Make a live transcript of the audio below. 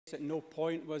At no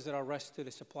point was there a risk to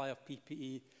the supply of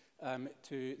PPE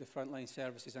to the frontline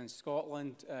services in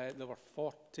Scotland. There were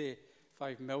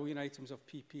 45 million items of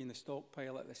PPE in the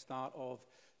stockpile at the start of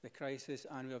the crisis,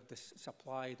 and we have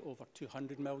supplied over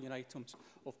 200 million items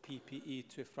of PPE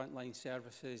to frontline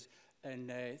services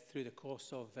through the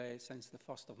course of since the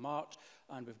 1st of March,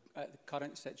 and we've at the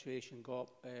current situation got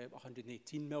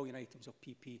 118 million items of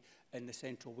PPE in the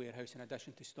central warehouse, in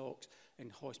addition to stocks in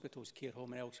hospitals, care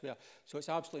home and elsewhere. So it's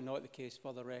absolutely not the case,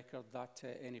 for the record, that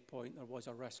at any point there was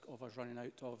a risk of us running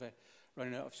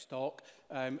out of stock.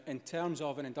 In terms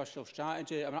of an industrial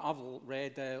strategy, I mean, I've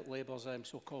read Labour's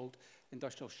so-called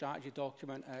industrial strategy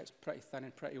document. It's pretty thin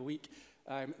and pretty weak.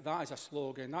 That is a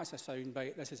slogan, that's a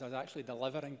soundbite. This is us actually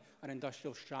delivering an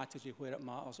industrial strategy where it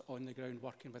matters, on the ground,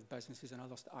 working with businesses and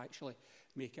others to actually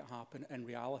make it happen in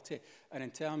reality. And in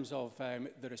terms of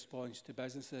the response to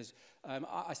businesses,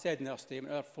 I said in our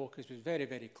statement, our focus was very,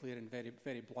 very clear and very,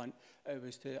 very blunt. It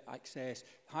was to access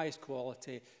highest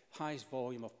quality, highest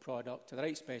volume of product to the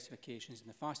right specifications in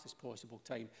the fastest possible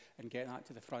time and get that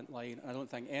to the front line. And I don't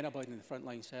think anybody in the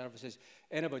frontline services,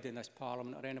 anybody in this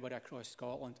Parliament or anybody across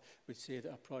Scotland would say that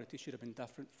our priority should have been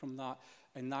different from that.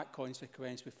 In that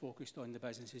consequence, we focused on the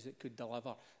businesses that could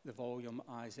deliver the volume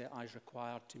as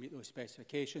required to meet those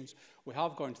specifications. We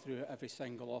have gone through every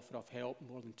single offer of help,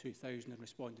 more than 2,000, and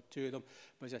responded to them.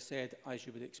 But as I said, as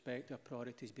you would expect, our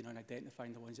priority has been on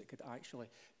identifying the ones that could actually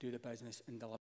do the business and deliver.